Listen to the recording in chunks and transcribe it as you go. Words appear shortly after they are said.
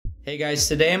Hey guys,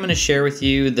 today I'm going to share with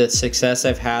you the success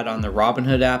I've had on the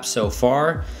Robinhood app so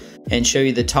far and show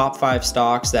you the top 5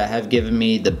 stocks that have given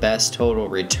me the best total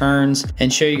returns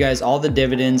and show you guys all the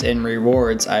dividends and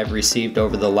rewards I've received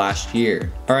over the last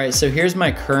year. Alright, so here's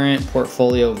my current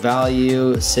portfolio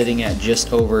value sitting at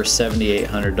just over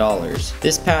 $7,800.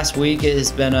 This past week it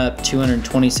has been up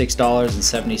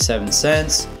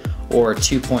 $226.77 or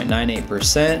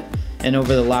 2.98%. And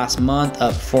over the last month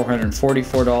up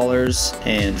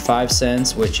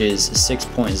 $444.05, which is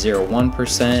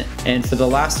 6.01%. And for the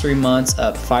last 3 months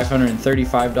up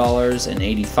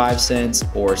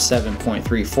 $535.85 or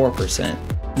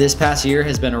 7.34%. This past year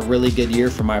has been a really good year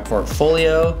for my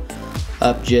portfolio,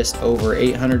 up just over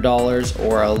 $800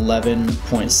 or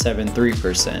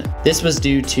 11.73%. This was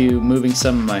due to moving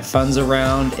some of my funds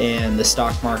around and the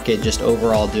stock market just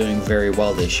overall doing very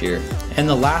well this year. And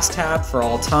the last tab for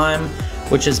all time,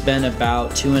 which has been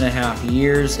about 2.5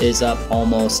 years, is up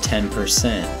almost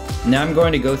 10%. Now I'm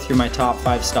going to go through my top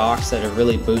 5 stocks that have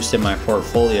really boosted my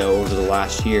portfolio over the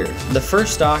last year. The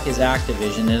first stock is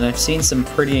Activision, and I've seen some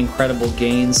pretty incredible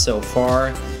gains so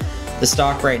far. The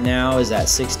stock right now is at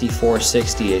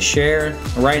 $64.60 a share.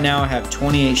 Right now I have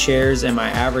 28 shares and my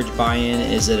average buy-in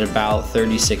is at about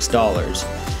 $36.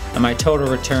 And my total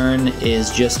return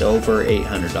is just over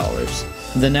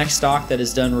 $800. The next stock that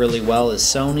has done really well is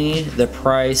Sony. The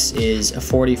price is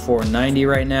 $44.90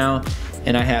 right now,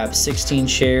 and I have 16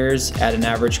 shares at an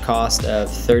average cost of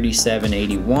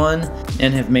 $37.81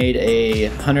 and have made a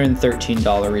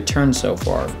 $113 return so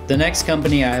far. The next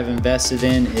company I have invested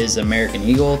in is American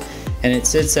Eagle, and it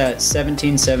sits at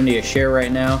 $17.70 a share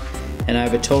right now, and I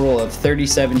have a total of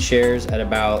 37 shares at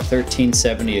about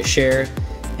 $13.70 a share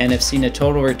and have seen a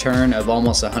total return of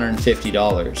almost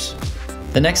 $150.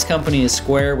 The next company is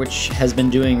Square, which has been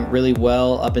doing really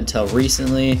well up until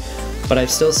recently, but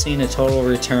I've still seen a total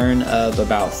return of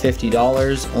about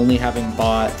 $50, only having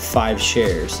bought 5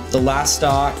 shares. The last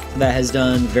stock that has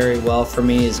done very well for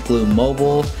me is Glue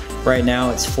Mobile. Right now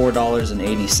it's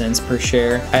 $4.80 per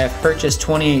share. I have purchased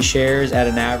 28 shares at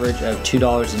an average of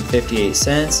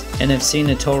 $2.58 and have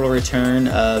seen a total return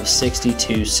of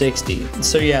 $62.60.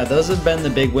 So yeah, those have been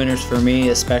the big winners for me,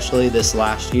 especially this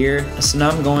last year. So now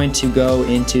I'm going to go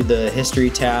into the history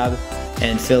tab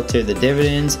and filter the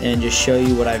dividends and just show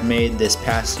you what I've made this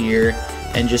past year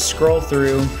and just scroll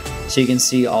through so you can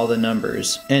see all the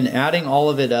numbers. And adding all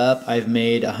of it up, I've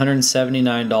made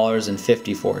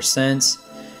 $179.54.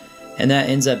 and that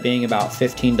ends up being about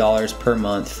 $15 per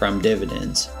month from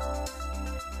dividends.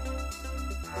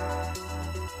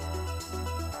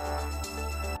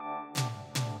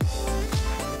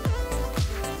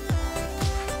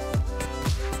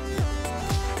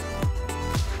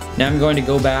 Now I'm going to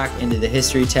go back into the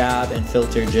history tab and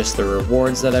filter just the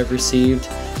rewards that I've received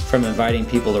from inviting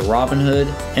people to Robinhood,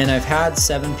 and I've had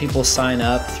 7 people sign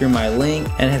up through my link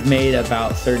and have made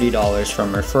about $30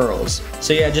 from referrals.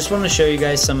 So yeah, I just want to show you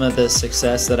guys some of the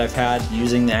success that I've had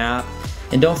using the app,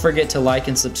 and don't forget to like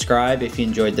and subscribe if you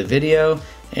enjoyed the video,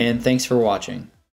 and thanks for watching.